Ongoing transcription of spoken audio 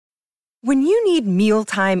When you need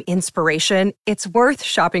mealtime inspiration, it's worth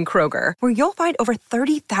shopping Kroger, where you'll find over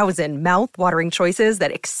 30,000 mouth-watering choices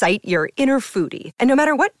that excite your inner foodie. And no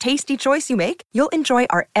matter what tasty choice you make, you'll enjoy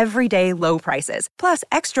our everyday low prices, plus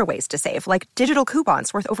extra ways to save, like digital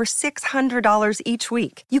coupons worth over $600 each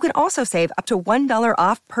week. You can also save up to $1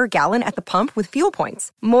 off per gallon at the pump with fuel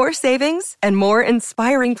points. More savings and more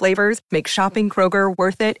inspiring flavors make shopping Kroger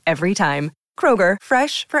worth it every time. Kroger,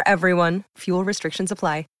 fresh for everyone. Fuel restrictions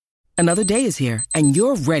apply. Another day is here, and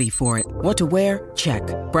you're ready for it. What to wear? Check.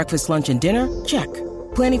 Breakfast, lunch, and dinner? Check.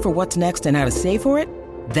 Planning for what's next and how to save for it?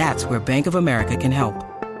 That's where Bank of America can help.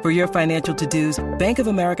 For your financial to-dos, Bank of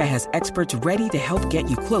America has experts ready to help get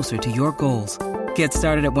you closer to your goals. Get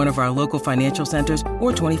started at one of our local financial centers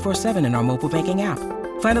or 24/7 in our mobile banking app.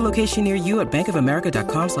 Find a location near you at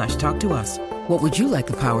bankofamerica.com/talktous. What would you like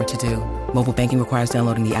the power to do? Mobile banking requires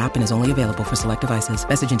downloading the app and is only available for select devices.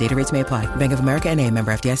 Message and data rates may apply. Bank of America N.A.,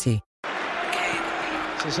 member FDIC.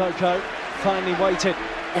 Sissoko finally waited.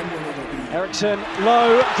 Ericsson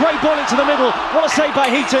low, great ball into the middle. What a save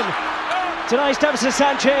by Heaton. Tonight's Davinson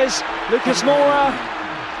Sanchez, Lucas Moura,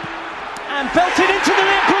 and belted into the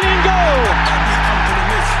net. Brilliant goal.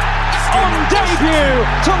 On debut,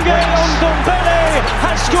 Tunge Ndombele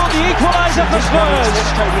has scored the equaliser for Spurs.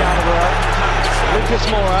 Lucas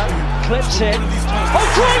Moura clips it. Oh,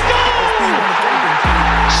 great goal!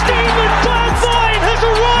 Stephen Bergwijn has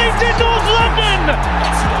arrived in North London.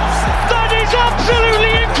 That is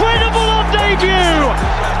absolutely incredible on debut.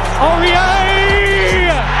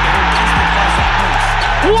 Aurier!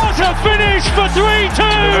 What a finish for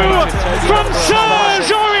 3-2 from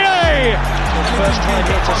Serge Aurier! First time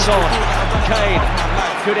here to Son. Kane.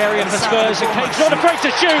 Good area for Spurs, and Kane's not afraid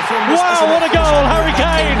to shoot. Wow, what a goal, Harry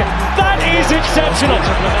Kane! That is exceptional.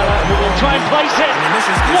 Lamela will try and place it.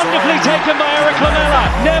 Wonderfully taken by Eric Lamela.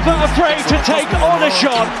 Never afraid to take on a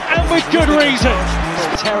shot, and with good reason.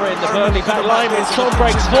 Terror in the Burnley back line when Son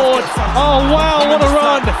breaks forward. Oh wow, what a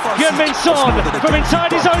run! Heung-min Son from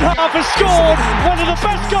inside his own half has scored one of the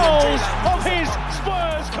best goals of his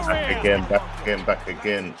Spurs career. Back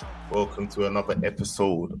again. Welcome to another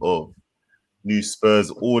episode of New Spurs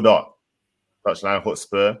Order, Touchline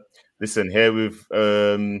Hotspur. Listen, here with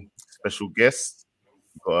special guest.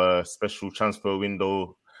 We've got a special transfer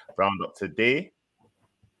window roundup today.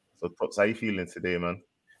 So, Tops, how you feeling today, man?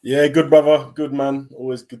 Yeah, good, brother. Good, man.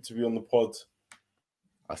 Always good to be on the pod.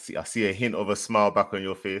 I see a hint of a smile back on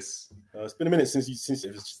your face. It's been a minute since it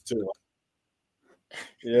was just the two of us.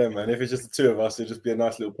 Yeah, man. If it's just the two of us, it'd just be a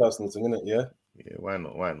nice little personal thing, innit? Yeah. Yeah. Why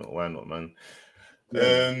not, man?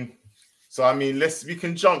 Yeah. So I mean, we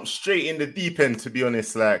can jump straight in the deep end, to be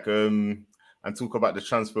honest, and talk about the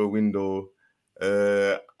transfer window.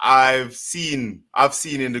 I've seen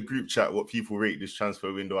in the group chat what people rate this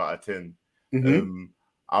transfer window out of 10. Mm-hmm.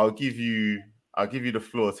 I'll give you the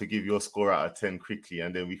floor to give your score out of 10 quickly,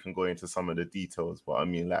 and then we can go into some of the details. But I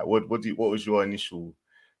mean, what was your initial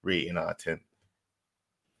rating out of 10?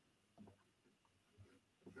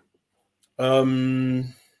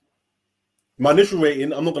 My initial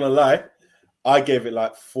rating, I'm not gonna lie, I gave it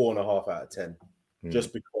like 4.5 out of 10,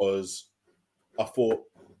 just because I thought,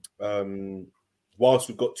 whilst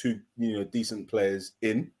we've got two, decent players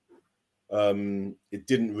in, it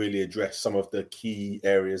didn't really address some of the key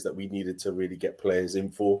areas that we needed to really get players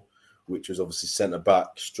in for, which was obviously centre back,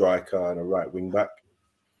 striker, and a right wing back.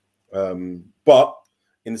 But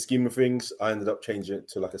in the scheme of things, I ended up changing it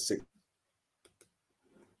to like a 6.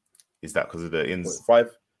 Is that because of the ins?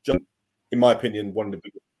 5. In my opinion, one of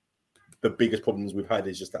the biggest problems we've had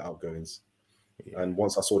is just the outgoings. Yeah. And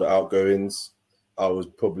once I saw the outgoings, I was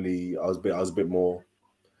a bit more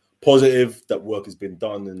positive that work has been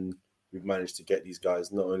done, and we've managed to get these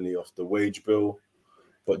guys not only off the wage bill,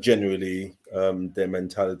 but generally their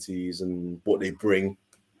mentalities and what they bring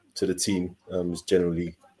to the team is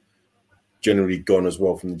generally gone as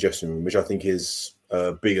well from the dressing room, which I think is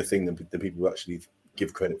a bigger thing than the people actually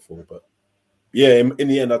give credit for. But yeah, in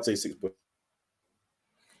the end, I'd say 6.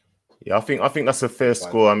 Yeah, I think that's a fair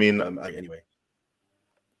score. I mean, anyway.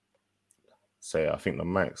 So I think the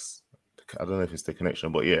max, I don't know if it's the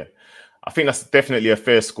connection, but yeah, I think that's definitely a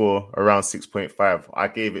fair score, around 6.5. I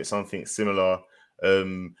gave it something similar.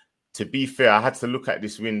 To be fair, I had to look at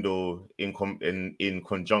this window in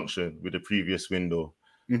conjunction with the previous window.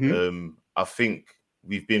 Mm-hmm. I think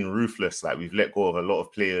we've been ruthless. Like, we've let go of a lot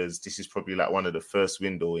of players. This is probably like one of the first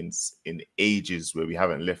windows in ages where we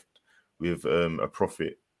haven't left with a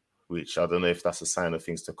profit, which I don't know if that's a sign of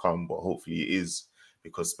things to come, but hopefully it is,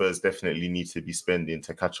 because Spurs definitely need to be spending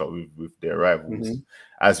to catch up with their rivals,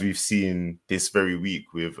 as we've seen this very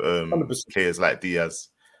week with players like Diaz.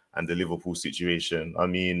 and the Liverpool situation. I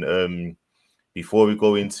mean, before we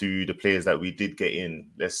go into the players that we did get in,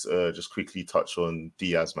 let's just quickly touch on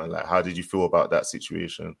Diaz, man. Like, how did you feel about that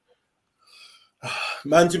situation?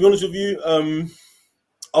 Man, to be honest with you,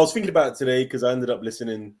 I was thinking about it today because I ended up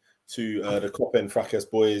listening to the Klopp and Fracas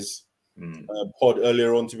Boys pod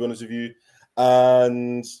earlier on, to be honest with you.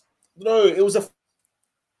 And no, it was a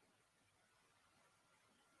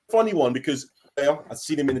funny one because I've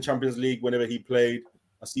seen him in the Champions League whenever he played.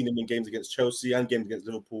 I've seen him in games against Chelsea and games against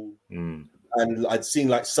Liverpool. And I'd seen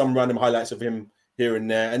like some random highlights of him here and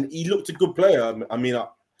there. And he looked a good player. I mean,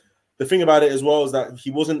 the thing about it as well is that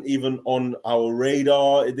he wasn't even on our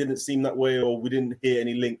radar. It didn't seem that way, or we didn't hear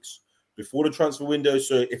any links before the transfer window.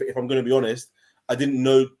 So if I'm going to be honest, I didn't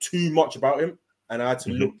know too much about him and I had to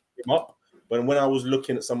look him up. But when I was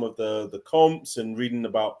looking at some of the comps and reading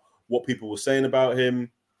about what people were saying about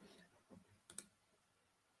him,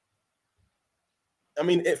 I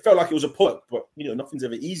mean, it felt like it was a perk, but, nothing's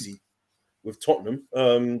ever easy with Tottenham.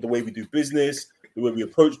 The way we do business, the way we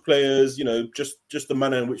approach players, just the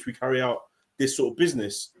manner in which we carry out this sort of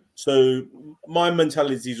business. So my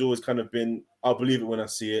mentality has always kind of been, I'll believe it when I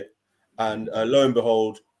see it. And lo and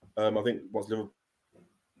behold, I think once Liverpool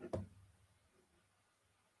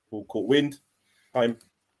caught wind time,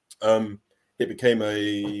 it became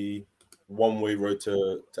a one-way road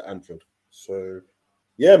to Anfield. So,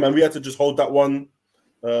 yeah, man, we had to just hold that one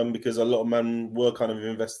because a lot of men were kind of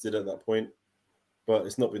invested at that point. But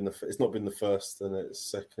it's not been the first, and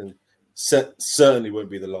it's second. Certainly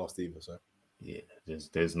won't be the last either. So yeah,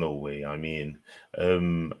 there's no way. I mean,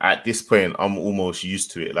 at this point, I'm almost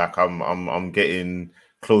used to it. Like I'm getting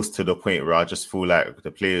close to the point where I just feel like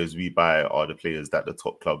the players we buy are the players that the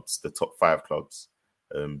top clubs, the top 5 clubs,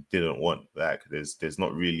 didn't want. Like there's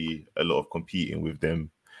not really a lot of competing with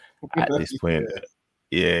them at this point.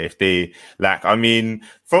 Yeah, if they I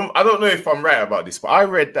don't know if I'm right about this, but I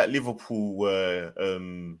read that Liverpool were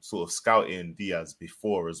sort of scouting Diaz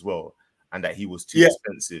before as well, and that he was too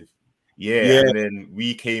expensive. Yeah, and then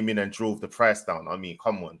we came in and drove the price down. I mean,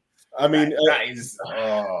 come on. I mean, that is,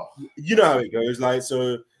 you know how it goes. Like,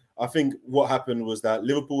 so I think what happened was that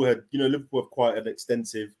Liverpool have quite an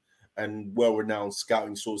extensive and well-renowned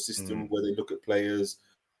scouting sort of system where they look at players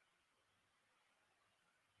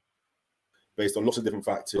based on lots of different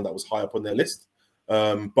factors, and that was high up on their list.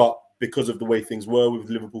 But because of the way things were with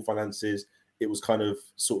Liverpool finances, it was kind of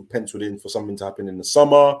sort of penciled in for something to happen in the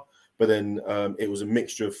summer. But then it was a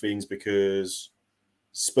mixture of things because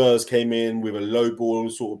Spurs came in with a low ball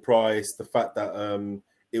sort of price. The fact that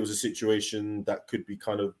it was a situation that could be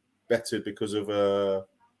kind of bettered because of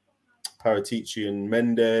Paratici and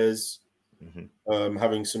Mendes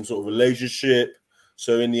having some sort of relationship.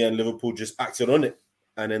 So in the end, Liverpool just acted on it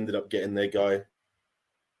and ended up getting their guy.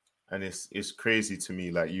 And it's crazy to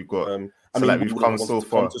me. Like you got, we've come so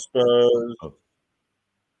far. To Spurs. Oh.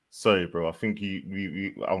 Sorry, bro. I think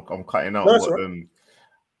I'm cutting out. No, but, right.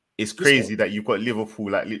 It's crazy that you've got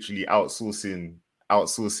Liverpool like literally outsourcing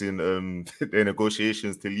their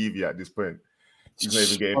negotiations to Levy at this point. He's not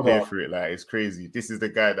even getting paid for it. Like it's crazy. This is the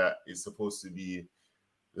guy that is supposed to be.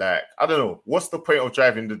 Like, I don't know. What's the point of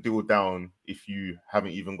driving the deal down if you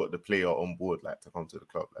haven't even got the player on board, like, to come to the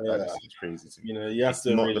club? Like, that is crazy to me. You have it's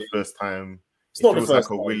to not really... the first time. It's not the feels first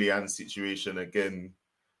like a time. Willian situation again,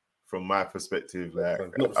 from my perspective. Like,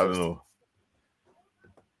 I don't know.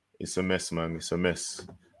 It's a mess, man. It's a mess.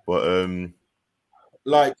 But,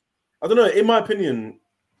 like, I don't know. In my opinion,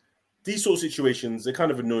 these sort of situations, they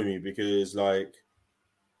kind of annoy me because, like,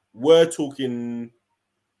 we're talking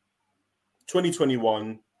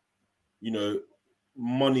 2021,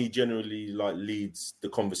 money generally like leads the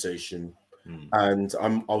conversation. And I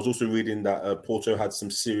was also reading that Porto had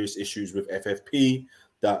some serious issues with FFP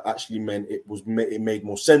that actually meant it made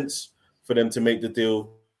more sense for them to make the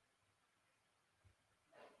deal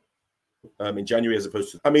in January as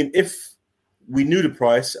opposed to. I mean, if we knew the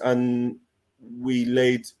price and we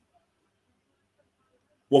laid.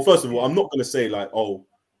 Well, first of all, I'm not going to say like, oh,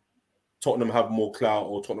 Tottenham have more clout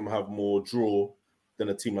or Tottenham have more draw than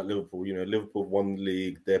a team like Liverpool. Liverpool won the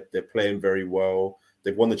league. They're playing very well.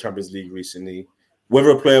 They've won the Champions League recently.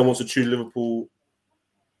 Whether a player wants to choose Liverpool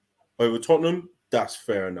over Tottenham, that's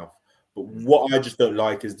fair enough. But what I just don't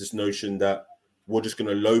like is this notion that we're just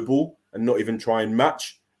going to lowball and not even try and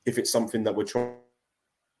match if it's something that we're trying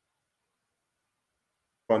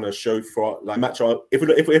to show for, like, match our. If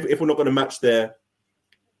we're not going to match their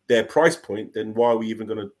price point, then why are we even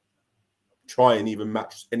going to try and even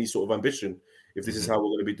match any sort of ambition if this is how we're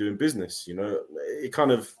going to be doing business? It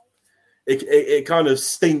kind of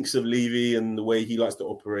stinks of Levy and the way he likes to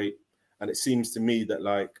operate. And it seems to me that,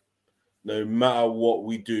 like, no matter what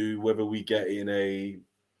we do, whether we get in a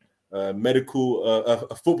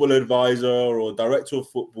football advisor or director of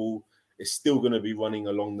football, it's still going to be running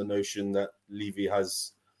along the notion that Levy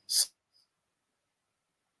has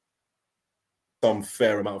some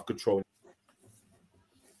fair amount of control.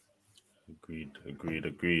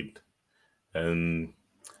 Agreed.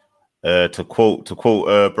 To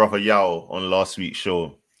quote Brother Yao on last week's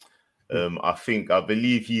show, I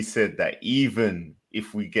believe he said that even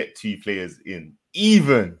if we get 2 players in,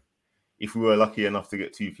 even if we were lucky enough to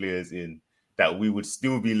get 2 players in, that we would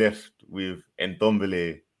still be left with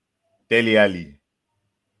Ndombele, Dele Alli,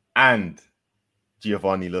 and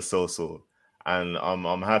Giovanni Lo Celso. And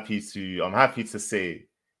I'm happy to say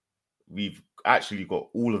we've actually got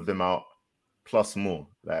all of them out, plus more.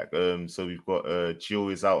 So we've got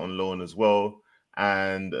Gio is out on loan as well,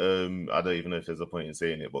 and I don't even know if there's a point in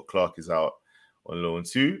saying it, but Clark is out on loan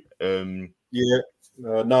too.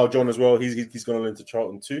 Now John as well. He's gone on loan to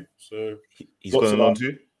Charlton too. So he's gone on loan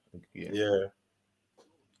too. Yeah.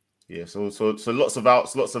 So lots of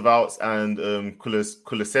outs, and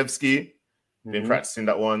Kulusevski been practicing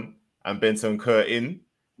that one, and Bentancur in.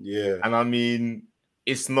 Yeah, and I mean,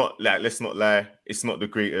 it's not like, let's not lie, it's not the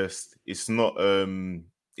greatest. It's not going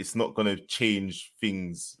to change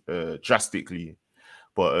things drastically.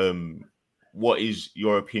 But what is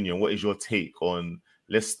your opinion? What is your take on?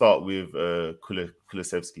 Let's start with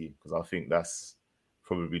Kulusevski, because I think that's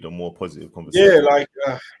probably the more positive conversation. Yeah,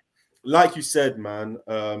 like you said, man.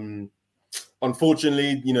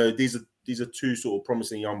 Unfortunately, these are 2 sort of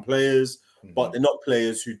promising young players, but they're not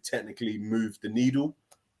players who technically move the needle,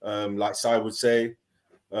 like Sai would say.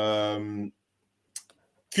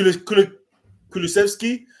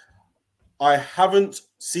 Kulusevski, I haven't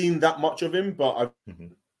seen that much of him, but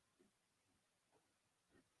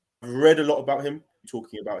I've read a lot about him,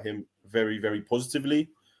 talking about him very, very positively.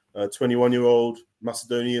 21-year-old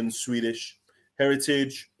Macedonian, Swedish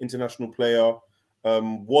heritage, international player,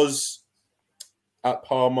 was at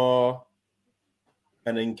Parma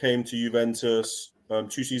and then came to Juventus. 2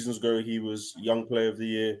 seasons ago, he was Young Player of the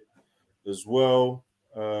Year as well.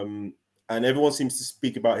 And everyone seems to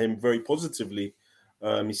speak about him very positively.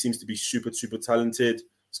 He seems to be super, super talented.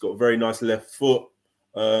 He's got a very nice left foot,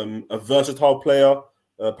 a versatile player.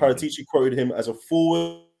 Paratici quoted him as a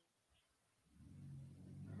forward,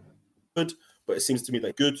 but it seems to me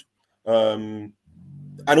that good. And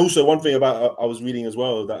also one thing about I was reading as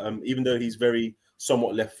well, that even though he's very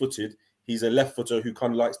somewhat left-footed, he's a left footer who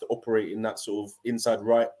kind of likes to operate in that sort of inside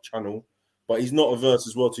right channel, but he's not averse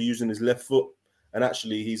as well to using his left foot. And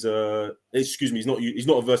actually, he's not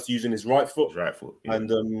averse to using his right foot. Right foot, yeah.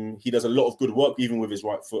 And he does a lot of good work even with his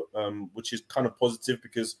right foot, which is kind of positive,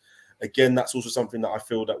 because again, that's also something that I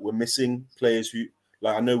feel that we're missing. Players who,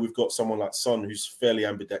 like, I know we've got someone like Son who's fairly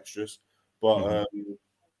ambidextrous, but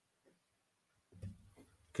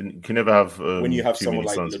can never have when you have someone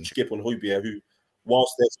like Skip and Højbjerg, who,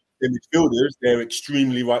 whilst they're midfielders, they're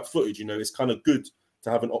extremely right-footed. It's kind of good to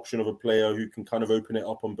have an option of a player who can kind of open it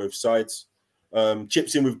up on both sides.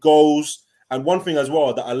 Chips in with goals. And one thing as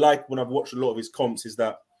well that I like when I've watched a lot of his comps is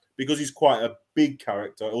that because he's quite a big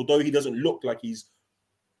character, although he doesn't look like he's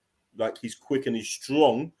quick and he's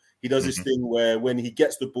strong, he does this thing where when he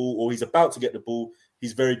gets the ball or he's about to get the ball,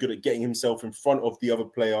 he's very good at getting himself in front of the other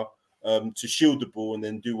player to shield the ball and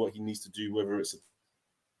then do what he needs to do, whether it's a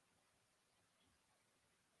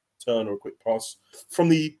turn or a quick pass. From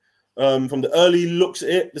the early looks at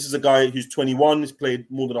it, this is a guy who's 21. He's played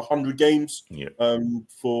more than 100 games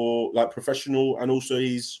for like professional, and also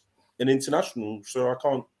he's an international. So I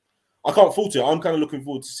can't fault it. I'm kind of looking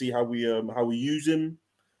forward to see how we use him.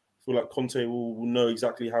 I feel like Conte will know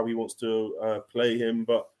exactly how he wants to play him,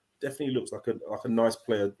 but definitely looks like a nice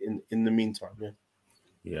player in the meantime.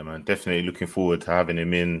 Yeah, man, definitely looking forward to having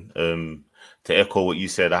him in. To echo what you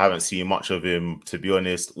said, I haven't seen much of him, to be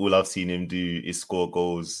honest. All I've seen him do is score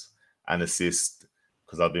goals and assist,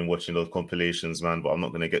 because I've been watching those compilations, man, but I'm not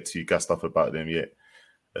going to get too gassed up about them yet.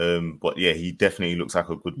 But yeah, he definitely looks like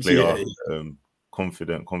a good player. Yeah.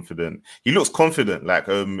 Confident. He looks confident. Like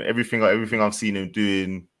everything I've seen him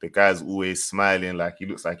doing, the guy's always smiling. Like he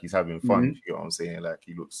looks like he's having fun. If you get what I'm saying? Like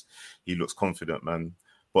he looks confident, man.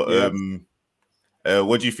 But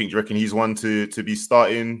what do you think? Do you reckon he's one to be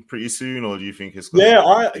starting pretty soon, or do you think it's?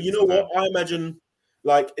 I imagine,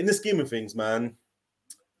 like, in the scheme of things, man,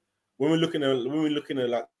 when we're looking at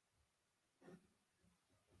like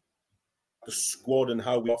the squad and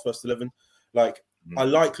how we are first 11, like I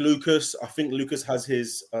like Lucas. I think Lucas has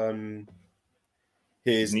his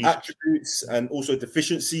attributes and also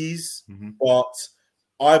deficiencies, but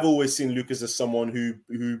I've always seen Lucas as someone who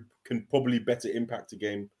can probably better impact a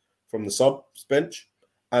game from the subs bench.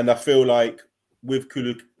 And I feel like with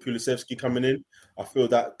Kulusevski coming in, I feel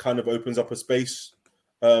that kind of opens up a space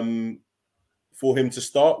for him to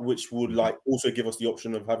start, which would like also give us the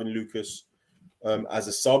option of having Lucas as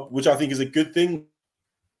a sub, which I think is a good thing.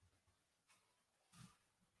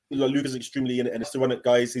 Like Lucas is extremely in it, and it's to run it,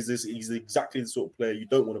 guys. He's exactly the sort of player you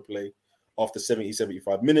don't want to play after 70,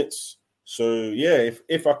 75 minutes. So yeah,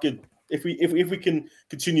 if we can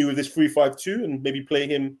continue with this 3-5-2 and maybe play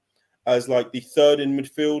him as like the third in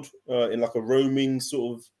midfield in like a roaming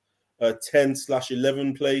sort of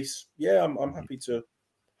 10/11 place, yeah, I'm happy to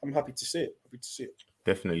see it. Happy to see it.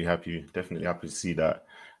 Definitely happy to see that.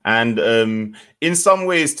 And in some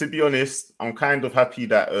ways, to be honest, I'm kind of happy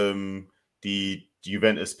that the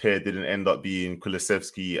Juventus pair didn't end up being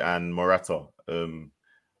Kulusevski and Morata.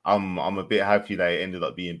 I'm a bit happy that it ended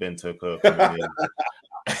up being Bentancur coming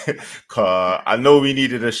in. I know we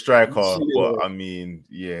needed a striker, but I mean,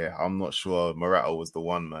 yeah, I'm not sure Morata was the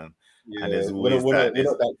one, man. Yeah, and there's we're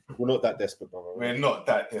not that desperate, brother. We're not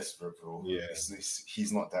that desperate, bro. Yeah,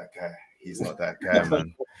 he's not that guy. He's not that guy,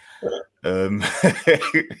 man.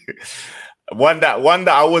 One that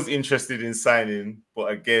I was interested in signing,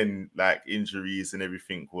 but again, like injuries and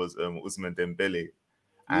everything, was Ousmane Dembele.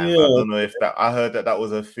 And I don't know if I heard that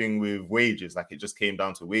was a thing with wages, like it just came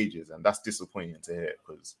down to wages, and that's disappointing to hear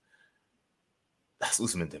because that's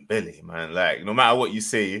Ousmane Dembele, man. Like no matter what you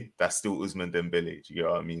say, that's still Ousmane Dembele. Do you get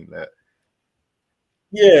what I mean? Like,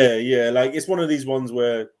 yeah. Like it's one of these ones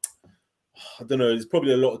where I don't know. There's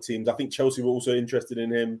probably a lot of teams. I think Chelsea were also interested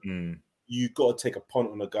in him. You've got to take a punt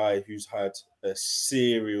on a guy who's had a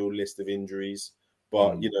serial list of injuries,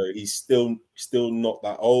 but you know he's still not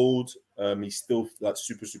that old. He's still like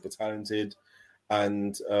super talented,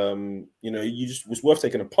 and you know you just was worth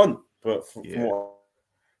taking a punt. But from what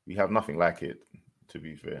we have nothing like it, to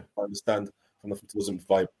be fair. I understand from the wasn't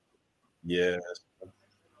vibe. Yeah.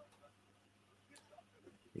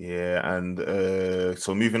 Yeah, and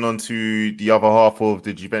so moving on to the other half of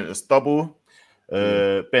the Juventus double,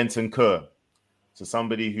 Bentancur. So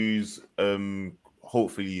somebody who's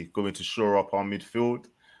hopefully going to shore up our midfield.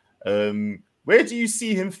 Where do you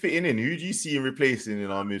see him fitting in? Who do you see him replacing in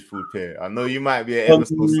our midfield pair? I know you might be ever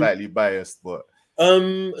so slightly biased, but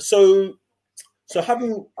so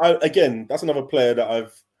having again, that's another player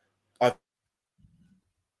that I've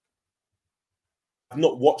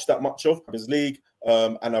not watched that much of his league.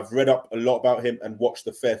 And I've read up a lot about him and watched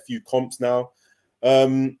a fair few comps now.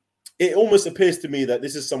 It almost appears to me that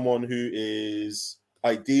this is someone who is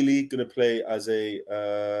ideally going to play as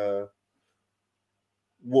a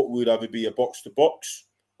what would either be a box-to-box.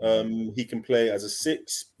 He can play as a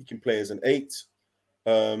 6. He can play as an 8.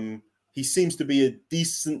 He seems to be a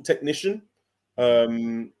decent technician.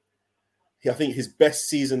 I think his best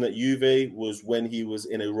season at Juve was when he was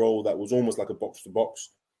in a role that was almost like a box-to-box.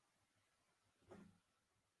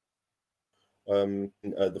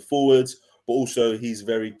 The forwards, but also he's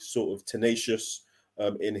very sort of tenacious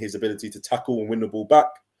in his ability to tackle and win the ball back,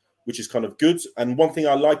 which is kind of good. And one thing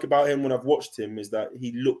I like about him when I've watched him is that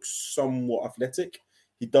he looks somewhat athletic.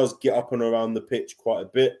 He does get up and around the pitch quite a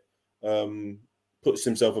bit, puts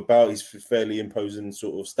himself about. He's fairly imposing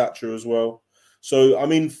sort of stature as well. So, I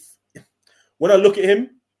mean, when I look at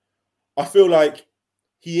him, I feel like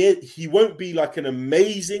he won't be like an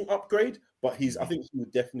amazing upgrade, but I think he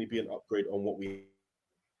would definitely be an upgrade on what we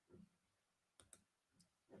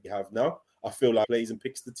have now. I feel like plays and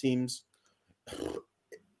picks the teams.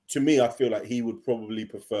 To me, I feel like he would probably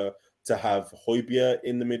prefer to have Højbjerg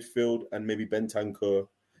in the midfield and maybe Bentancur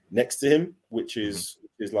next to him, which is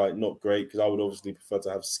like not great because I would obviously prefer to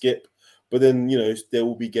have Skip. But then, you know, there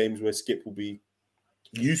will be games where Skip will be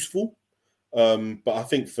useful. But I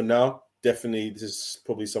think for now, definitely this is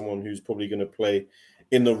probably someone who's probably going to play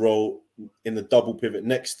in the role in the double pivot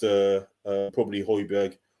next to probably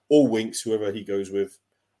Højbjerg or Winks, whoever he goes with,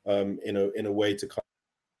 in a way to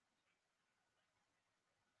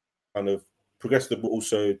kind of progress the ball,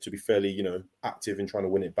 also to be fairly, you know, active in trying to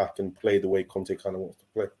win it back and play the way Conte kind of wants to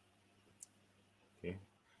play. Okay.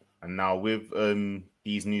 And now with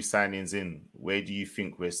these new signings in, where do you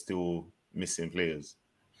think we're still missing players?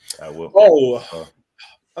 I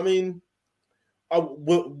mean,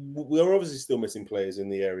 we're obviously still missing players in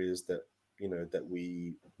the areas that, you know, that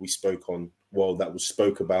we spoke on. Well, that was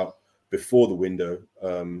spoke about before the window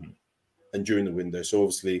and during the window. So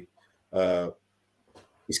obviously,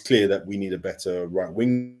 it's clear that we need a better right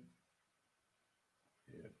wing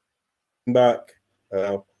back.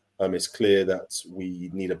 It's clear that we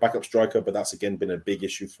need a backup striker, but that's again been a big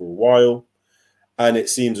issue for a while. And it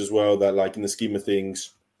seems as well that, like, in the scheme of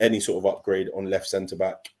things, any sort of upgrade on left centre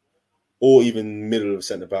back or even middle of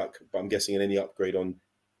centre back. But I'm guessing any upgrade on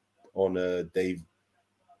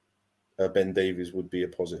Ben Davies would be a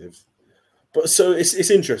positive. But so it's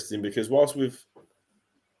interesting because whilst we've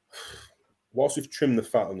trimmed the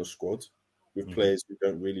fat on the squad with players who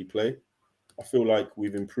don't really play, I feel like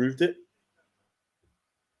we've improved it.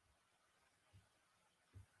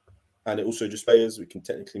 And it also just players, we can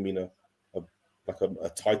technically mean a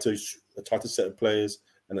tighter set of players,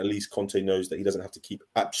 and at least Conte knows that he doesn't have to keep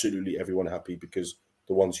absolutely everyone happy because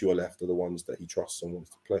the ones who are left are the ones that he trusts and wants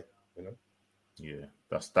to play. You know? Yeah,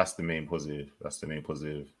 that's the main positive. That's the main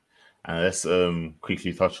positive. And let's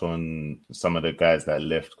quickly touch on some of the guys that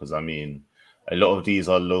left, because I mean, a lot of these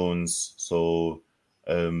are loans. So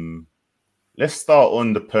let's start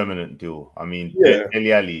on the permanent deal. I mean,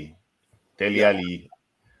 Dele Alli.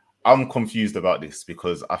 I'm confused about this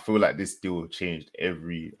because I feel like this deal changed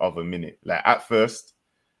every other minute. Like at first,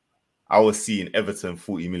 I was seeing Everton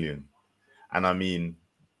 40 million. And I mean,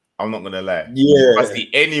 I'm not going to lie. Yeah. If I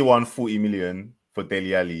see anyone 40 million for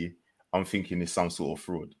Dele Alli, I'm thinking it's some sort of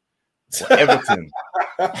fraud. But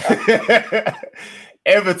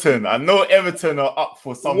Everton, I know Everton are up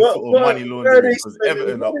for some sort of money laundering because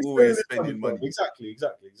Everton are always spending money. Exactly.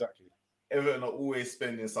 Everton are always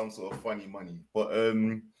spending some sort of funny money. But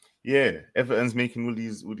yeah, Everton's making all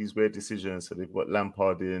these weird decisions. So they've got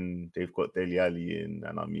Lampard in, they've got Dele Alli in,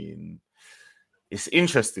 and I mean, it's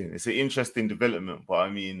interesting. It's an interesting development, but I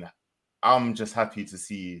mean, I'm just happy to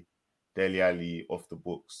see Dele Alli off the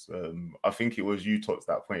books. I think it was you, Tots,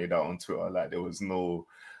 that pointed out on Twitter, like there was no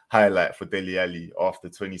highlight for Dele Alli after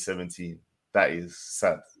 2017. That is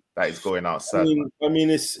sad. That is going out sad. I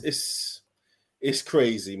mean, it's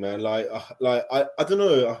crazy, man. Like I don't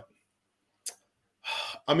know.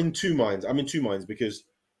 I'm in two minds because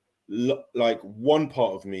like one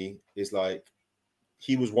part of me is like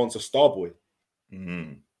he was once a star boy.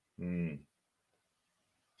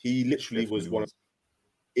 He literally was one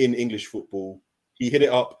in English football. He hit it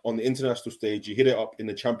up on the international stage. He hit it up in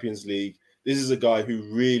the Champions League. This is a guy who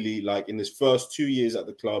really, like, in his first 2 years at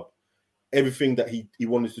the club, everything that he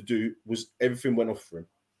wanted to do was everything went off for him.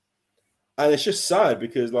 And it's just sad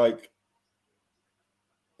because, like,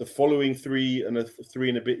 the following three and a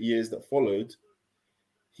bit years that followed,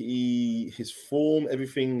 his form,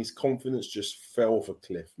 everything, his confidence just fell off a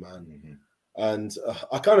cliff, man. And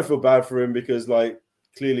I kind of feel bad for him because, like,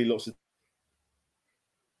 clearly lots of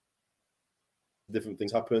different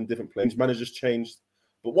things happened, different players, managers changed.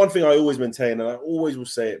 But one thing I always maintain, and I always will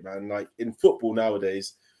say it, man, like in football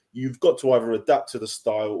nowadays, you've got to either adapt to the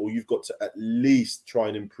style or you've got to at least try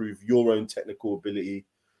and improve your own technical ability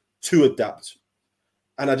to adapt.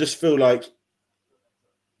 And I just feel like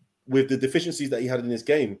with the deficiencies that he had in his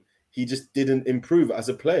game, he just didn't improve as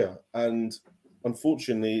a player. And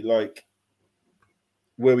unfortunately, like,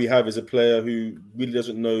 where we have is a player who really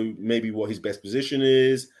doesn't know maybe what his best position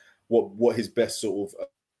is, what his best sort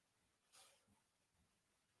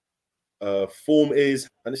of form is,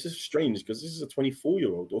 and it's just strange because this is a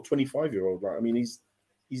 24-year-old or 25-year-old. Like, I mean, he's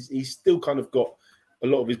still kind of got a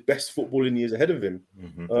lot of his best footballing years ahead of him.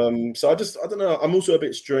 So I don't know. I'm also a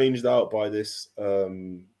bit stranged out by this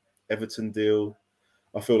Everton deal.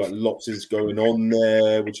 I feel like lots is going on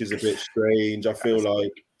there, which is a bit strange. I feel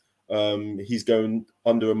like he's going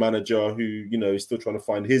under a manager who, you know, is still trying to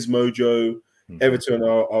find his mojo. Everton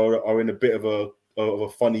are in a bit of a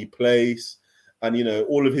funny place, and you know,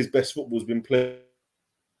 all of his best football's been played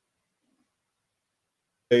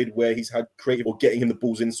where he's had creative or getting him the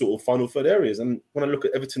balls in sort of final third areas. And when I look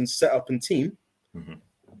at Everton's setup and team,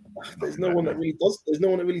 there's no one that really does. There's no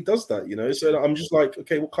one that really does that, you know. So I'm just like,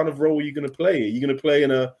 okay, what kind of role are you going to play? Are you going to play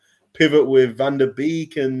in a pivot with Van der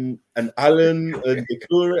Beek and Allen and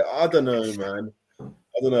Doucouré? I don't know, man.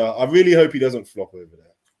 I don't know. I really hope he doesn't flop over there.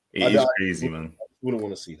 It is crazy, man. Wouldn't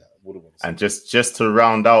want to see that. And just to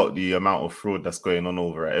round out the amount of fraud that's going on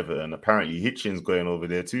over at Everton, apparently Hitchin's going over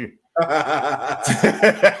there too.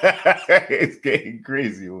 It's getting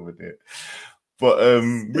crazy over there. But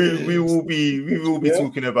we will be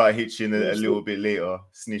talking about Hitchin a little bit later,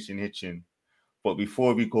 snitching Hitchin. But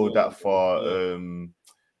before we go that far,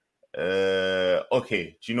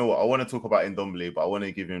 okay, do you know what? I want to talk about Ndombele, but I want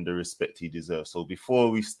to give him the respect he deserves. So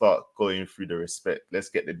before we start going through the respect, let's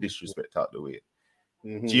get the disrespect out the way.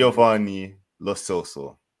 Giovanni Lo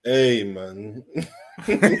Celso. Hey, man.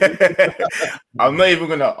 I'm not even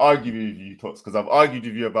going to argue with you, Tots, because I've argued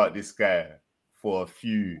with you about this guy for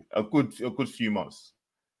a good few months.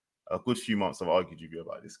 A good few months I've argued with you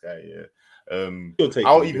about this guy, yeah.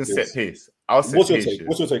 I'll even set pace. What's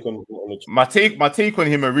your take on it? My take on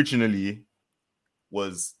him originally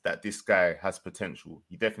was that this guy has potential.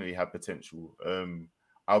 He definitely had potential.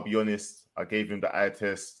 I'll be honest, I gave him the eye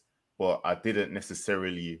test, but I didn't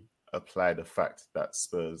necessarily apply the fact that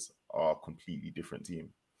Spurs are a completely different team,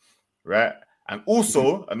 right? And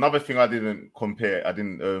also, another thing I didn't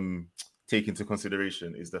take into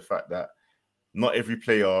consideration is the fact that not every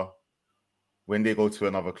player, when they go to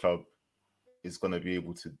another club, is going to be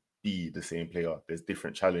able to be the same player. There's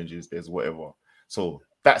different challenges, there's whatever. So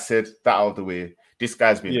that said, that out of the way, this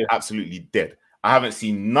guy's been absolutely dead. I haven't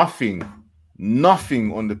seen nothing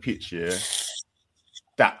on the pitch here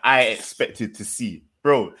that I expected to see.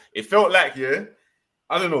 Bro, it felt like,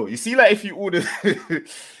 I don't know. You see, like if you order,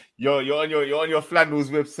 you're on your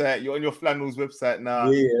Flannels website. You're on your Flannels website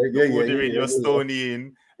now. You're ordering your Stony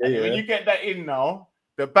in. And when you get that in now,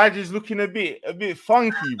 the badge is looking a bit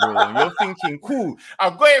funky, bro. And you're thinking, cool,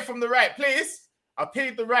 I've got it from the right place. I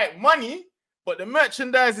paid the right money, but the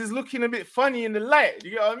merchandise is looking a bit funny in the light.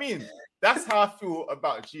 You get what I mean? That's how I feel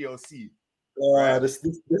about GLC. Right. The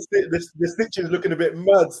stitch is looking a bit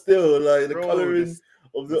mad still. Like the coloring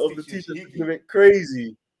of the t-shirt is looking a bit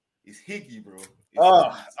crazy. It's higgy, bro.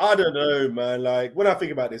 I don't know, man. Like when I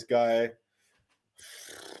think about this guy,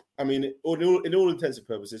 I mean, in all intents and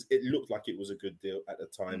purposes, it looked like it was a good deal at the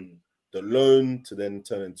time. The loan to then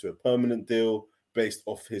turn into a permanent deal based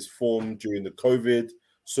off his form during the COVID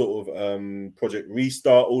sort of project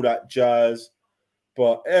restart, all that jazz.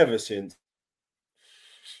 But ever since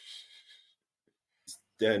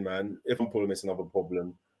then, man, if I'm pulling this another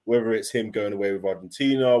problem, whether it's him going away with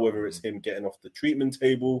Argentina, whether it's him getting off the treatment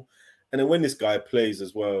table, and then when this guy plays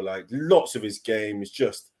as well, like lots of his game is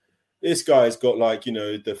just. This guy's got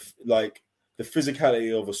the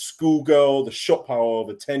physicality of a schoolgirl, the shot power of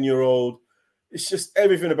a 10-year-old. It's just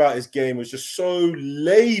everything about his game was just so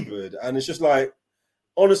labored. And it's just like,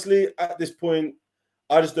 honestly, at this point,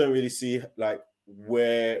 I just don't really see like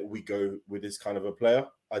where we go with this kind of a player.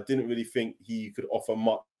 I didn't really think he could offer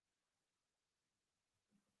much.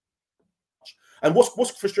 And what's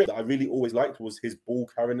frustrating that I really always liked was his ball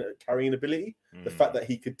carrying ability. The fact that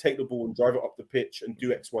he could take the ball and drive it up the pitch and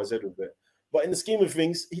do X, Y, Z with it. But in the scheme of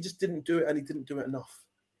things, he just didn't do it, and he didn't do it enough.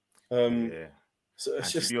 So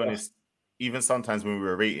it's just, to be honest, even sometimes when we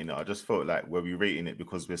were rating it, I just felt like were we rating it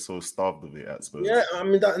because we're so starved of it at Spurs. Yeah, I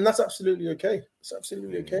mean that's absolutely okay. It's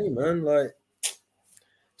absolutely okay, man. Like,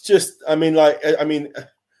 it's just, I mean,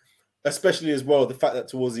 especially as well the fact that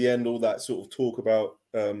towards the end, all that sort of talk about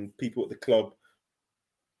people at the club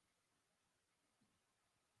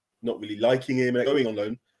not really liking him and going on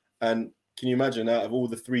loan. And can you imagine, out of all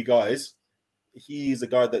the three guys, he's a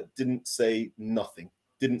guy that didn't say nothing.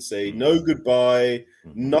 Didn't say no goodbye,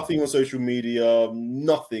 nothing on social media,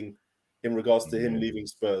 nothing in regards to him leaving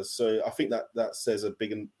Spurs. So I think that says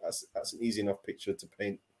that's an easy enough picture to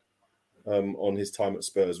paint on his time at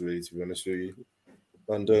Spurs, really, to be honest with you.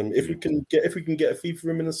 And if we can get a fee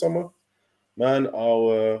for him in the summer, man,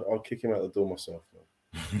 I'll kick him out the door myself,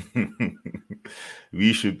 man.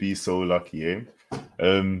 We should be so lucky, eh?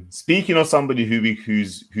 Speaking of somebody who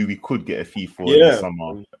we could get a fee for in the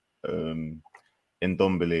summer,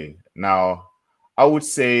 Ndombele. Now, I would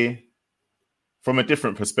say from a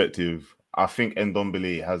different perspective, I think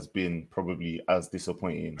Ndombele has been probably as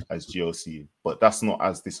disappointing as GLC, but that's not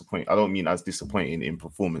as disappointing. I don't mean as disappointing in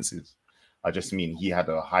performances. I just mean he had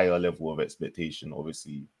a higher level of expectation.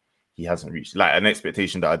 Obviously, he hasn't reached like an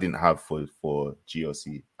expectation that I didn't have for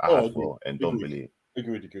GLC. I had for Ndombele.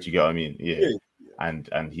 Agreed. Do you get what I mean? Yeah.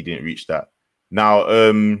 And he didn't reach that. Now,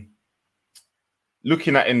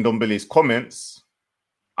 looking at Ndombele's comments,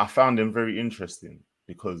 I found them very interesting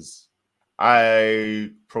because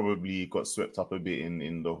I probably got swept up a bit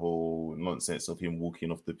in the whole nonsense of him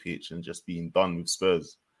walking off the pitch and just being done with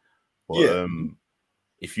Spurs. But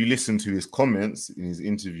if you listen to his comments in his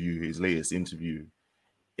interview, his latest interview,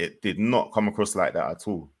 it did not come across like that at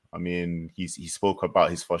all. I mean, he spoke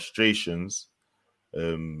about his frustrations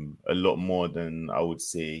a lot more than I would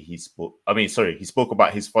say he spoke. He spoke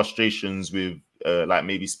about his frustrations with like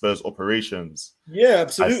maybe Spurs operations. Yeah,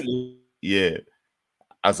 absolutely.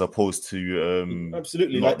 As opposed to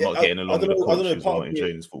absolutely not getting along with the coaches or not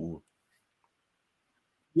enjoying his football.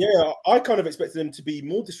 Yeah, I kind of expected him to be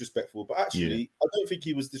more disrespectful, but actually, I don't think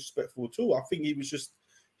he was disrespectful at all. I think he was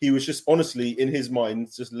just honestly in his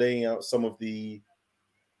mind just laying out some of the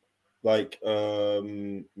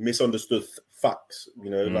misunderstood facts. You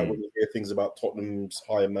know, like when you hear things about Tottenham's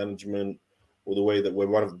higher management or the way that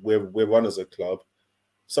we're run as a club.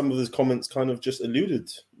 Some of his comments kind of just alluded,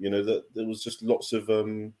 you know, that there was just lots of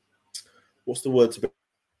what's the word to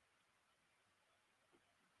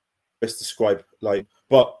best describe? Like,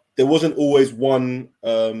 but there wasn't always one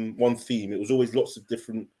theme. It was always lots of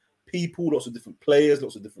different people, lots of different players,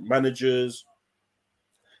 lots of different managers.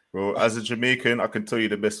 Bro, as a Jamaican, I can tell you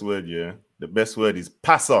the best word, yeah? The best word is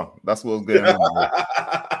passer. That's what's going on, bro.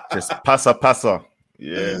 Just passer.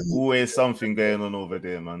 Yeah, always something going on over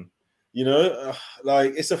there, man. You know,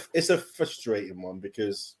 like it's a frustrating one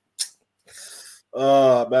because,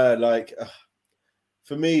 man, like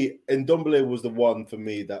for me, Ndombele was the one for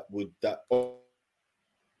me that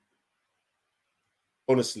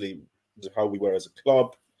honestly was how we were as a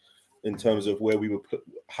club, in terms of where we were,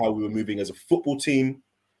 how we were moving as a football team.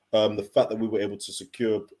 The fact that we were able to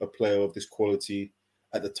secure a player of this quality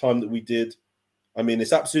at the time that we did. I mean,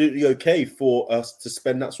 it's absolutely okay for us to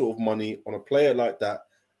spend that sort of money on a player like that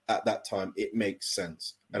at that time. It makes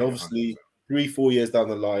sense. And obviously, 3-4 years down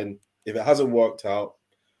the line, if it hasn't worked out,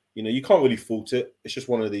 you know, you can't really fault it. It's just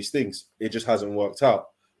one of these things. It just hasn't worked out.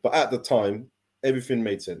 But at the time, everything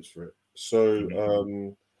made sense for it. So,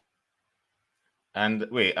 and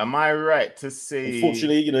wait, am I right to say?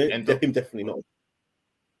 Unfortunately, you know, him definitely not.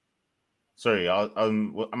 Sorry,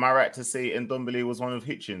 am I right to say Ndombele was one of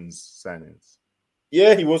Hitchens' signings?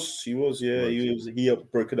 Yeah, he was. Yeah, he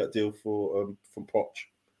helped broker that deal for from Poch.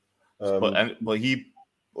 But he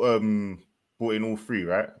brought in all three,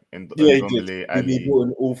 right? Yeah, he did. He brought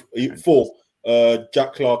in all four.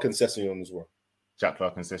 Jack Clark and Sessegnon as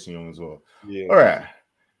well. Yeah. All right.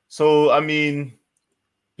 So, I mean,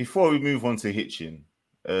 before we move on to Hitchin,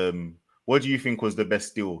 what do you think was the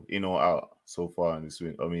best deal in or out so far in this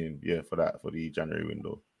window? I mean, yeah, for the January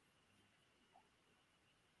window.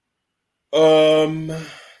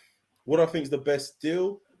 What I think is the best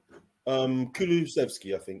deal,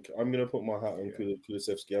 Kulusevski. I think I'm going to put my hat on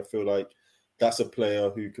Kulusevski. I feel like that's a player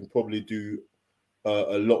who can probably do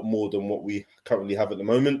a lot more than what we currently have at the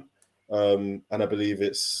moment, and I believe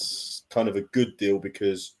it's kind of a good deal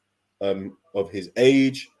because of his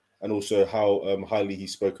age and also how highly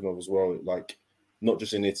he's spoken of as well. Like not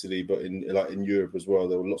just in Italy, but in Europe as well.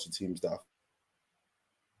 There were lots of teams that.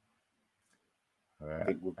 Right. I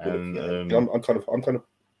think I'm kind of.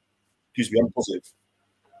 Excuse me, I'm positive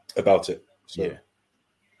about it. So. Yeah.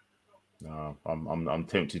 No, I'm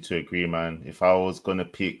tempted to agree, man. If I was gonna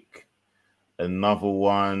pick another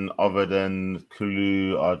one other than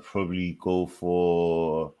Kulu, I'd probably go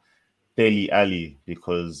for Dele Alli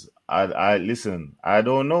because I listen. I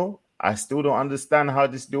don't know. I still don't understand how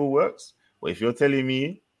this deal works. But if you're telling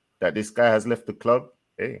me that this guy has left the club,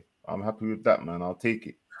 hey, I'm happy with that, man. I'll take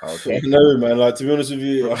it. No, man. Like to be honest with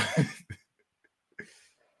you,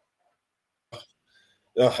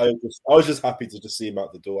 I was just happy to just see him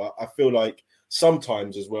out the door. I feel like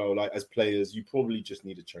sometimes as well, like as players, you probably just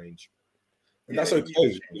need a change. And that's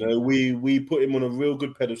okay. You know, we put him on a real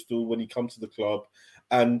good pedestal when he comes to the club.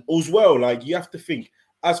 And as well, like you have to think,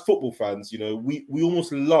 as football fans, you know, we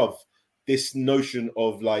almost love this notion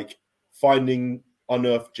of like finding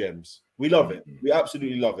unearthed gems. We love it. We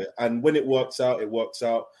absolutely love it. And when it works out, it works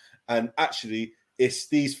out. And actually, it's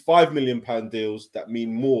these £5 million deals that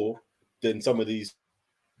mean more than some of these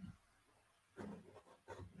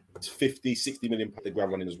 50, 60 million the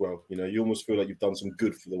ground running as well. You know, you almost feel like you've done some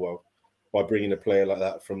good for the world by bringing a player like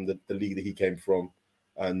that from the league that he came from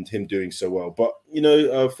and him doing so well. But, you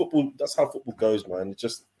know, football, that's how football goes, man.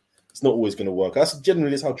 It's not always going to work. That's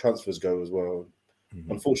how transfers go as well.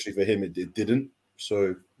 Mm-hmm. Unfortunately for him, it didn't.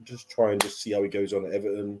 So just try and just see how he goes on at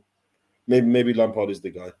Everton. Maybe Lampard is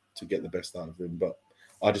the guy to get the best out of him. But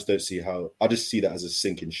I just don't see how. I just see that as a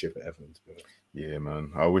sinking ship at Everton. Yeah,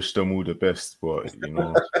 man. I wish them all the best, but you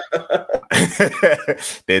know,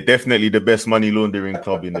 they're definitely the best money laundering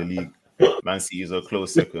club in the league. Man City is a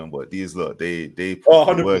close second, but these lot, they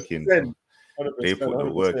put the work in. They put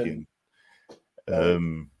the work in.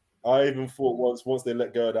 I even thought once they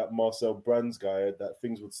let go of that Marcel Brands guy that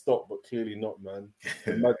things would stop, but clearly not, man.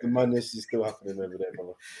 The madness is still happening over there,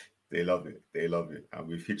 brother. They love it. And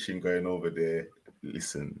with Hitchin going over there,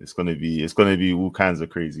 listen, it's gonna be all kinds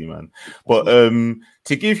of crazy, man. But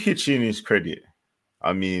to give Hitchin his credit,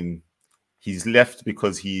 I mean, he's left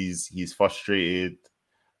because he's frustrated.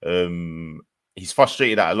 He's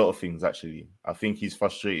frustrated at a lot of things, actually. I think he's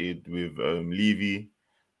frustrated with Levy.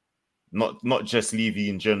 Not just Levy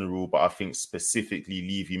in general, but I think specifically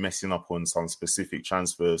Levy messing up on some specific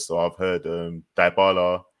transfers. So I've heard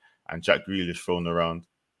Dybala and Jack Grealish thrown around.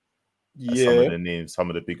 Yeah, some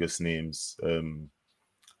of the biggest names.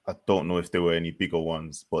 I don't know if there were any bigger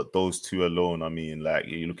ones, but those two alone, I mean, like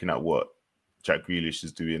you're looking at what Jack Grealish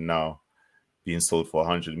is doing now, being sold for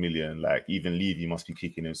 100 million. Like even Levy must be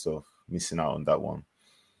kicking himself, missing out on that one.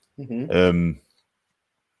 Mm-hmm.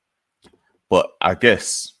 But I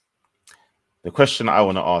guess the question I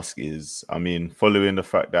want to ask is, I mean, following the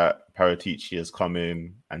fact that Paratici has come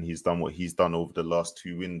in and he's done what he's done over the last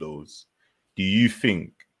two windows, do you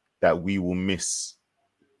think that we will miss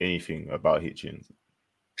anything about Hitchens?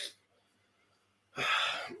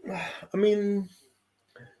 I mean,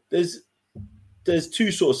 there's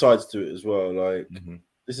two sort of sides to it as well. Like,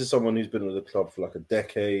 this is someone who's been at the club for like a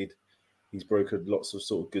decade. He's brokered lots of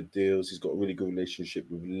sort of good deals. He's got a really good relationship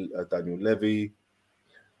with Daniel Levy.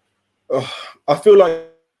 I feel like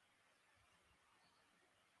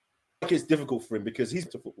it's difficult for him because he's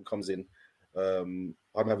football comes in. I'm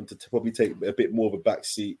having to probably take a bit more of a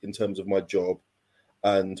backseat in terms of my job.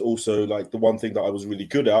 And also, like, the one thing that I was really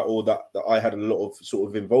good at, or that I had a lot of sort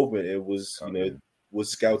of involvement in, was was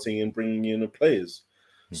scouting and bringing in the players.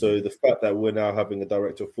 So the fact that we're now having a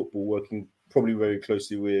director of football working probably very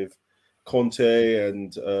closely with Conte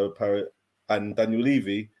and Daniel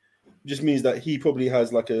Levy just means that he probably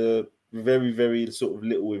has like a very, very sort of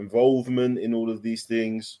little involvement in all of these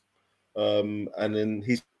things, and then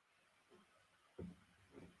he's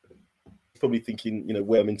probably thinking,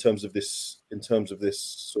 where I'm in terms of this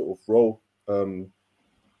sort of role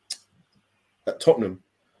at Tottenham.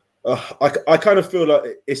 I kind of feel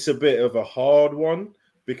like it's a bit of a hard one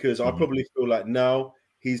because I probably feel like now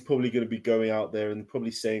he's probably going to be going out there and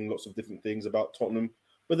probably saying lots of different things about Tottenham.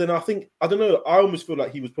 But then I don't know, I almost feel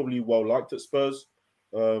like he was probably well liked at Spurs,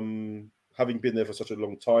 having been there for such a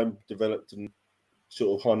long time, developed and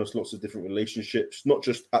sort of harnessed lots of different relationships, not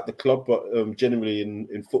just at the club, but generally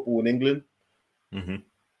in football in England.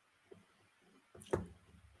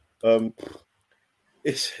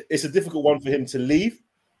 It's a difficult one for him to leave,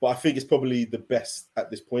 but I think it's probably the best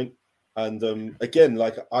at this point. And again,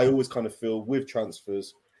 like I always kind of feel with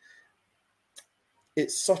transfers,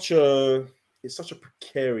 it's such a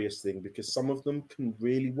precarious thing because some of them can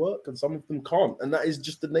really work and some of them can't, and that is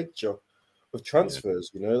just the nature of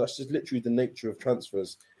transfers. That's just literally the nature of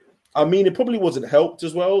transfers. I mean, it probably wasn't helped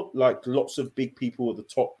as well. Like lots of big people at the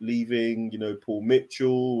top leaving, Paul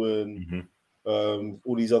Mitchell and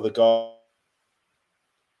all these other guys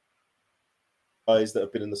that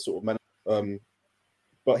have been in the sort of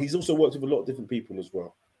but he's also worked with a lot of different people as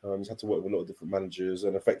well. He's had to work with a lot of different managers,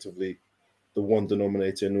 and effectively, the one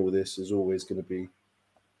denominator in all this is always going to be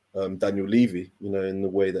Daniel Levy. In the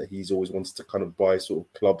way that he's always wanted to kind of buy sort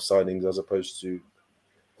of club signings as opposed to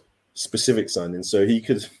specific signings. So you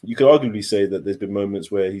could arguably say that there's been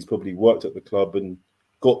moments where he's probably worked at the club and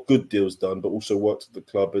got good deals done, but also worked at the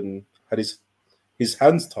club and had his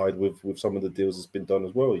hands tied with some of the deals that's been done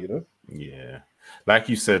as well. Yeah. Like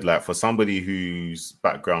you said, like for somebody whose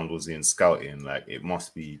background was in scouting, like that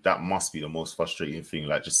must be the most frustrating thing,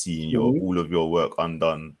 like just seeing all of your work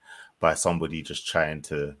undone by somebody just trying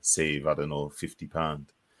to save, I don't know, £50.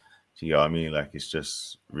 Do you know what I mean? Like it's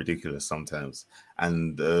just ridiculous sometimes.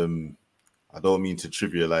 And I don't mean to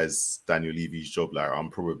trivialize Daniel Levy's job. Like I'm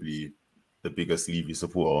probably the biggest Levy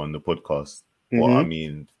supporter on the podcast. But I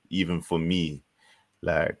mean, even for me,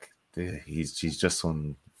 like he's just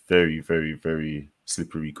on very, very, very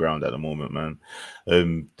slippery ground at the moment, man.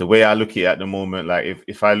 The way I look at it at the moment, like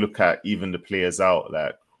if I look at even the players out,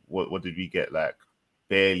 like what did we get? Like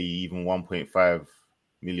barely even 1.5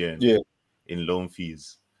 million in loan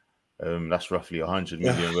fees. That's roughly 100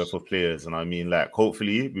 million worth of players. And I mean, like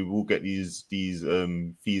hopefully we will get these fees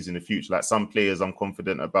in the future. Like some players I'm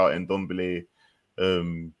confident about, Ndombele,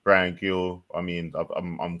 Brian Gill. I mean,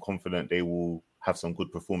 I'm confident they will have some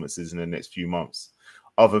good performances in the next few months.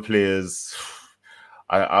 Other players,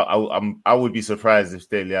 I would be surprised if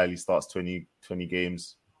Dele Alli starts 20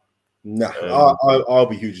 games. Nah, I'll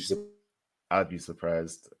be hugely surprised. I'd be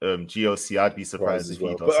surprised. GLC, I'd be surprised if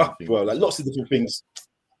he does something. Well, like lots of different things.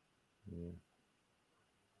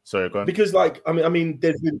 Sorry, go on. Because, like, I mean,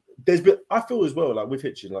 there's been. I feel as well, like with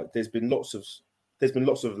Hitchin, like there's been lots of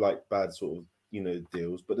like bad sort of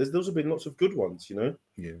deals, but there's also been lots of good ones.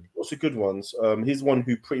 Lots of good ones. He's one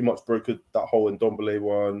who pretty much brokered that whole Ndombele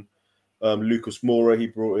one. Lucas Moura he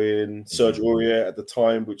brought in, Serge Aurier at the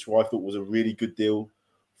time, which I thought was a really good deal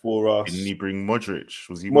for us. Didn't he bring Modric?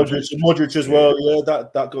 Was he Modric as well? Yeah,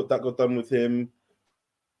 that got done with him.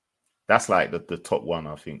 That's like the top one,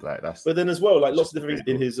 I think. Like that's. But then as well, like lots of different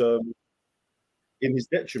things in his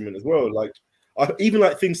detriment as well. Like even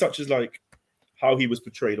like things such as like how he was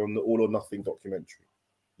portrayed on the All or Nothing documentary.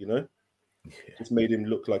 Just made him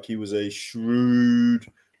look like he was a shrewd,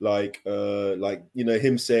 like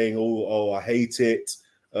him saying, "Oh, I hate it."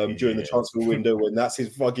 During the transfer window when that's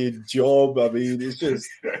his fucking job. I mean, it's just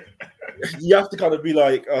you have to kind of be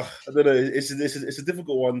like, I don't know. It's a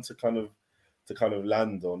difficult one to kind of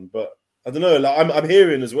land on, but I don't know. Like I'm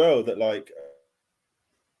hearing as well that like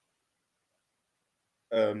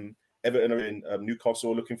Everton are in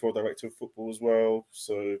Newcastle looking for a director of football as well.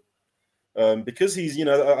 So Because he's, you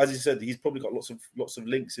know, as you said, he's probably got lots of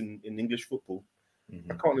links in English football.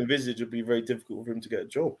 I can't envisage it'd be very difficult for him to get a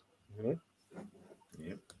job. You know.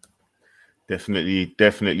 Yeah.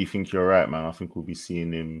 Definitely think you're right, man. I think we'll be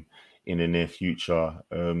seeing him in the near future.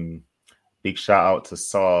 Big shout out to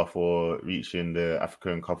Saar for reaching the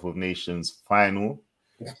African Cup of Nations final.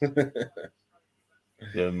 Have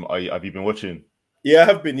you been watching? Yeah, I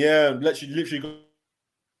have been. Yeah, literally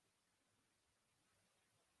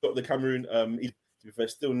got the Cameroon. To be fair,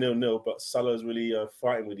 still 0-0, but Salah's really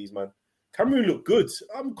fighting with these man. Cameroon look good.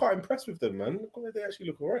 I'm quite impressed with them, man. They actually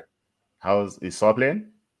look all right. Is Saar playing?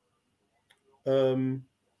 No,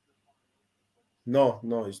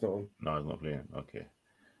 he's not on. No, he's not playing. Okay.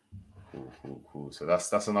 Cool. So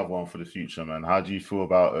that's another one for the future, man. How do you feel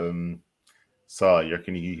about Saar? You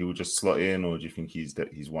reckon he will just slot in, or do you think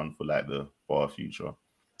he's one for like the far future?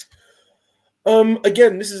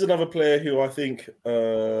 Again, this is another player who I think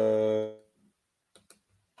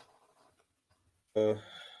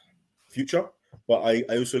future, but I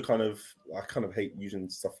also kind of hate using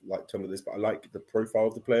stuff like term like this, but I like the profile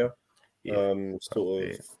of the player. Yeah,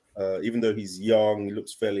 even though he's young, he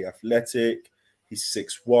looks fairly athletic. He's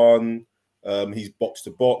 6'1". He's box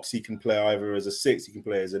to box. He can play either as a 6, he can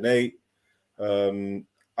play as an 8. I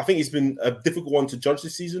think he's been a difficult one to judge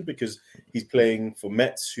this season because he's playing for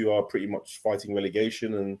Metz, who are pretty much fighting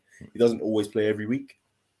relegation, and he doesn't always play every week.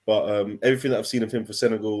 But everything that I've seen of him for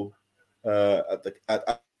Senegal at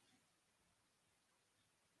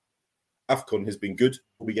AFCON has been good.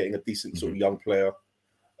 We'll be getting a decent sort of young player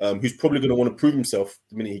who's probably going to want to prove himself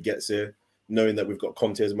the minute he gets here, knowing that we've got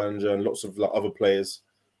Conte as manager and lots of other players,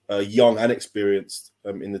 young and experienced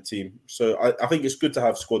in the team. So I think it's good to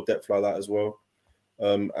have squad depth like that as well.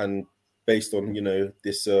 And based on, you know,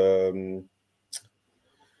 this the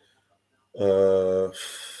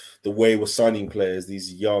way we're signing players,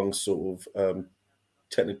 these young sort of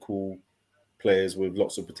technical players with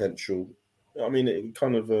lots of potential. I mean, it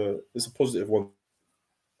kind of it's a positive one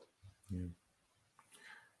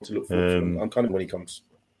to look forward to. I'm kind of when he comes.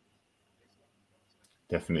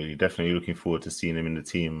 Definitely looking forward to seeing him in the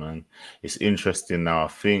team, man. It's interesting now. I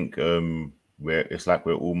think we're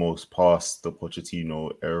almost past the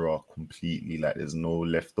Pochettino era completely. Like there's no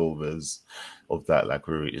leftovers of that. Like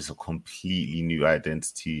it's a completely new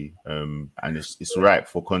identity. And it's right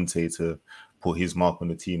for Conte to put his mark on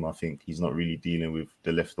the team. I think he's not really dealing with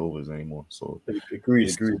the leftovers anymore. So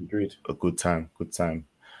agreed. A good time.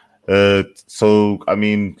 So I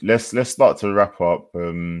mean, let's start to wrap up.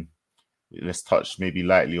 Let's touch maybe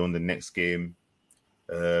lightly on the next game.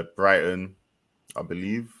 Brighton, I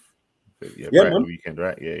believe. Yeah, Brighton man. Weekend,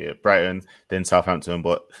 right? Yeah. Brighton, then Southampton.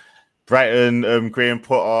 But Brighton, Graham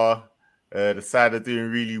Potter, the side are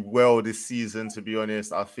doing really well this season, to be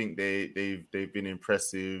honest. I think they've been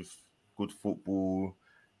impressive. Good football.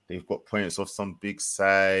 They've got points off some big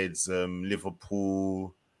sides.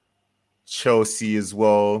 Liverpool, Chelsea as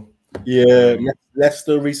well. Yeah,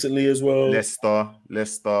 Leicester recently as well. Leicester.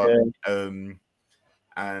 Yeah.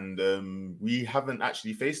 And we haven't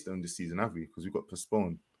actually faced them this season, have we? Because we got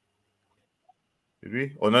postponed. Did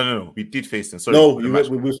we? Oh no. We did face them. Sorry. No, we were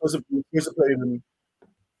supposed to play them.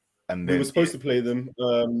 And then, we were supposed to play them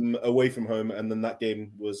away from home, and then that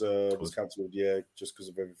game was cancelled. Yeah, just because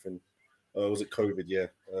of everything. Was it COVID? Yeah,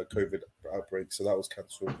 COVID outbreak. So that was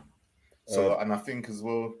cancelled. So and I think as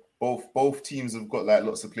well, both teams have got like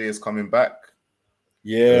lots of players coming back.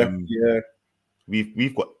 Yeah.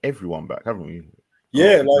 We've got everyone back, haven't we?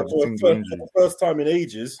 Yeah, like for the first time in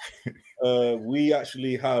ages, we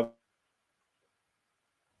actually have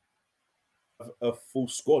a full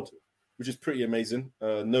squad, which is pretty amazing.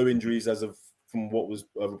 No injuries from what was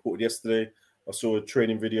reported yesterday. I saw a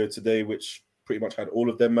training video today, which pretty much had all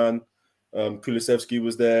of them, man. Kulusevski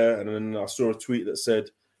was there, and then I saw a tweet that said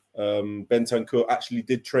Bentancur actually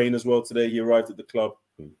did train as well today. He arrived at the club.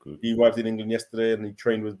 Good. He arrived in England yesterday, and he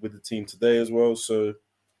trained with the team today as well. So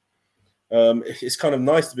it's kind of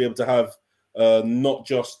nice to be able to have not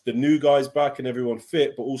just the new guys back and everyone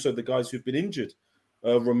fit, but also the guys who've been injured.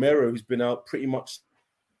 Romero, who's been out pretty much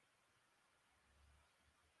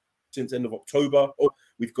since end of October.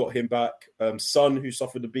 We've got him back. Son, who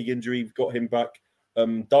suffered a big injury, we've got him back.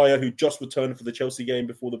 Dyer, who just returned for the Chelsea game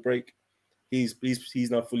before the break, he's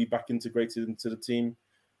now fully back integrated into the team.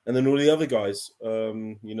 And then all the other guys,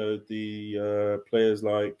 the players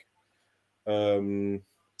like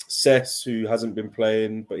Cess, who hasn't been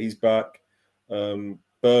playing, but he's back.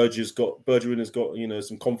 Bergwijn has got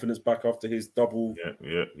some confidence back after his double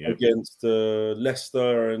against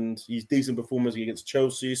Leicester, and he's decent performance against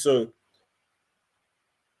Chelsea. So,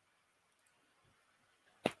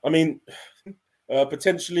 I mean,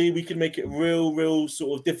 potentially we can make it real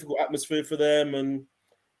sort of difficult atmosphere for them. And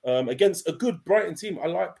against a good Brighton team, I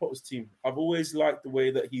like Potter's team. I've always liked the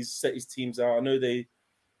way that he's set his teams out. I know they,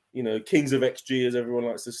 kings of XG, as everyone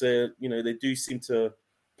likes to say, they do seem to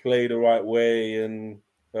play the right way, and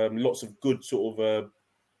lots of good sort of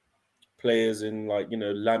players in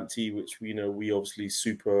Lamptey, which we obviously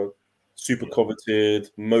super coveted.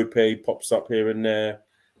 Mope pops up here and there.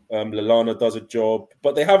 Lallana does a job,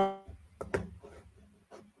 but they have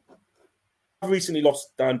recently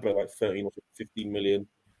lost Danborough like 13 or 15 million.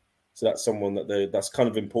 So that's someone that's kind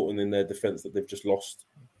of important in their defence that they've just lost,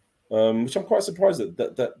 which I'm quite surprised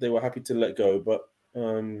that they were happy to let go. But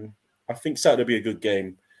I think Saturday will be a good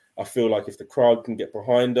game. I feel like if the crowd can get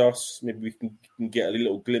behind us, maybe we can get a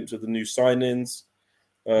little glimpse of the new signings,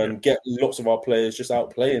 get lots of our players just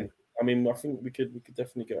out playing. I mean, I think we could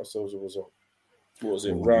definitely get ourselves a result. What was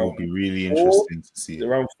it? Round? It'll be really interesting to see.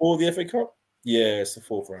 Round 4 of the FA Cup? Yeah, it's the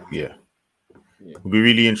 4th round. Yeah. It'll be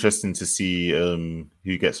really interesting to see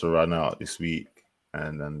who gets a run out this week,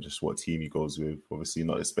 and then just what team he goes with. Obviously,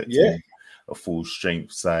 not expecting a full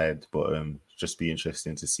strength side, but just be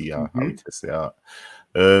interesting to see how he tests it out.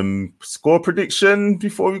 Score prediction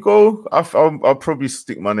before we go. I'll probably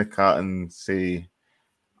stick my neck out and say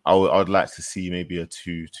I'd like to see maybe a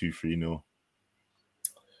 2-3-0.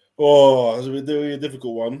 Oh, it's a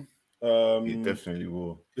difficult one. It definitely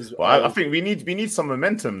will. But I think we need some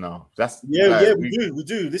momentum now. We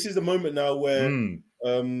do. This is the moment now where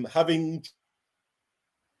having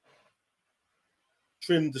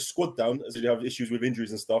trimmed the squad down as they have issues with injuries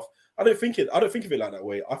and stuff, I don't think of it like that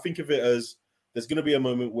way. I think of it as there's going to be a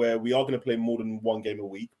moment where we are going to play more than one game a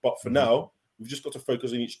week. But for now, we've just got to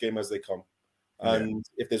focus on each game as they come. And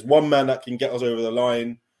if there's one man that can get us over the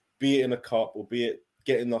line, be it in a cup or be it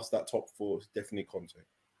getting us that top 4, it's definitely Conte.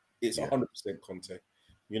 It's 100% Conte.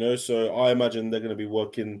 So I imagine they're going to be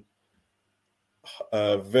working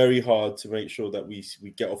very hard to make sure that we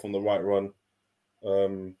get off on the right run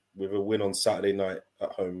with a win on Saturday night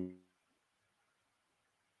at home,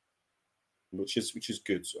 which is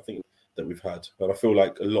good. I think that we've had, and I feel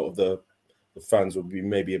like a lot of the fans will be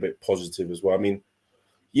maybe a bit positive as well. I mean,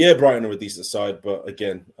 Brighton are a decent side, but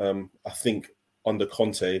again, I think under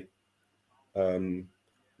Conte,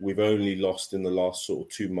 we've only lost in the last sort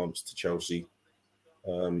of 2 months to Chelsea.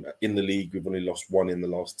 In the league, we've only lost 1 in the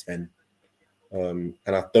last 10. And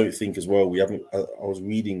I don't think as well, I was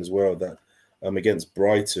reading as well that against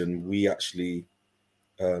Brighton, we actually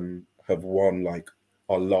have won like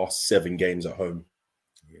our last 7 games at home.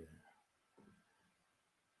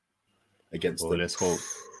 Against them. Let's hope.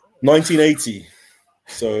 1980.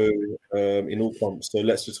 So in all comps. So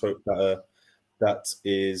let's just hope that that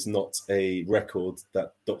is not a record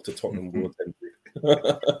that Dr. Tottenham will attend to.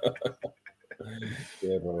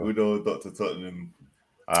 Good old Dr. Tottenham.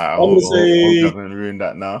 I'm going to say... I'm going to ruin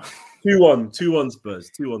that now. 2-1. 2-1 Spurs.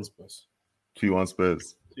 2-1 Spurs. 2-1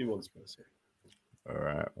 Spurs. 2-1 Spurs, yeah.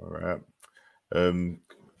 All right.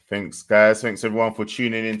 Thanks, guys. Thanks, everyone, for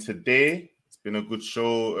tuning in today. It's been a good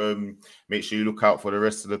show. Make sure you look out for the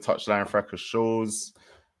rest of the Touchline Fracas shows.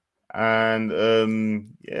 And,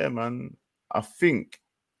 man, I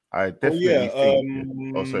definitely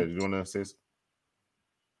think... Oh, sorry, do you want to say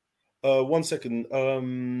something? 1 second. I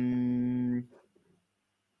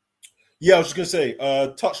was just going to say,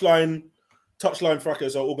 Touchline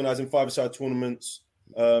Fracas are organising 5-a-side tournaments.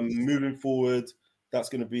 Moving forward, that's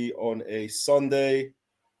going to be on a Sunday.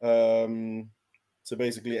 So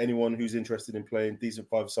basically, anyone who's interested in playing decent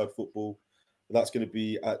 5-a-side football, that's going to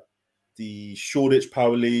be at the Shoreditch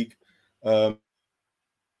Power League. There's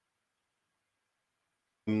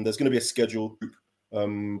going to be a schedule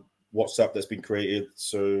WhatsApp that's been created.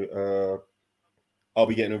 So I'll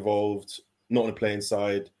be getting involved, not on the playing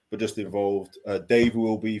side, but just involved. Dave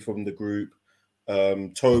will be from the group.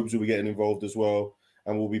 Tobes will be getting involved as well.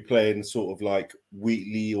 And we'll be playing sort of like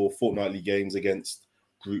weekly or fortnightly games against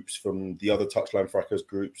groups from the other Touchline Fracas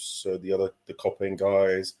groups. So the Copen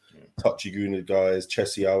guys, Touchy Guna guys,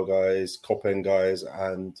 Chessial guys, Copen guys,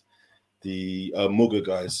 and the Mugger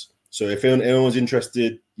guys. So if anyone's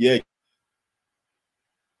interested, give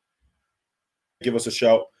us a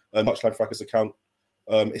shout. Touchline Fracas account.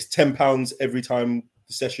 It's £10 every time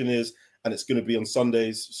the session is, and it's going to be on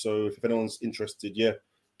Sundays. So if anyone's interested,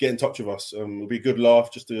 get in touch with us. It'll be a good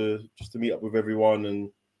laugh just to meet up with everyone, and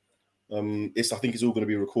I think it's all going to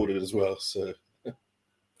be recorded as well. So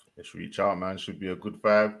let's reach out, man. Should be a good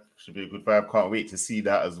vibe. Can't wait to see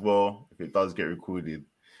that as well. If it does get recorded,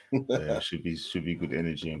 should be good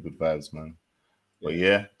energy and good vibes, man. But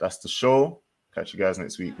that's the show. Catch you guys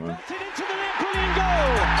next week, man.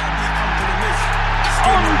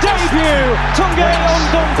 on debut. Tunge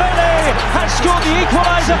Ndombele has scored the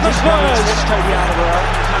equaliser for Spurs. Toby Alderweireld.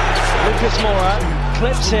 Lucas Moura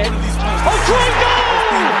clips it. Oh, great goal!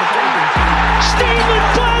 Steven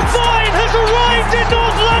Bergwijn has arrived in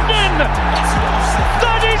North London.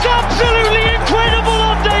 That is absolutely incredible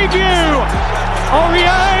on debut.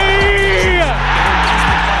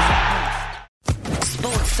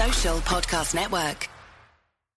 Sports Social Podcast Network.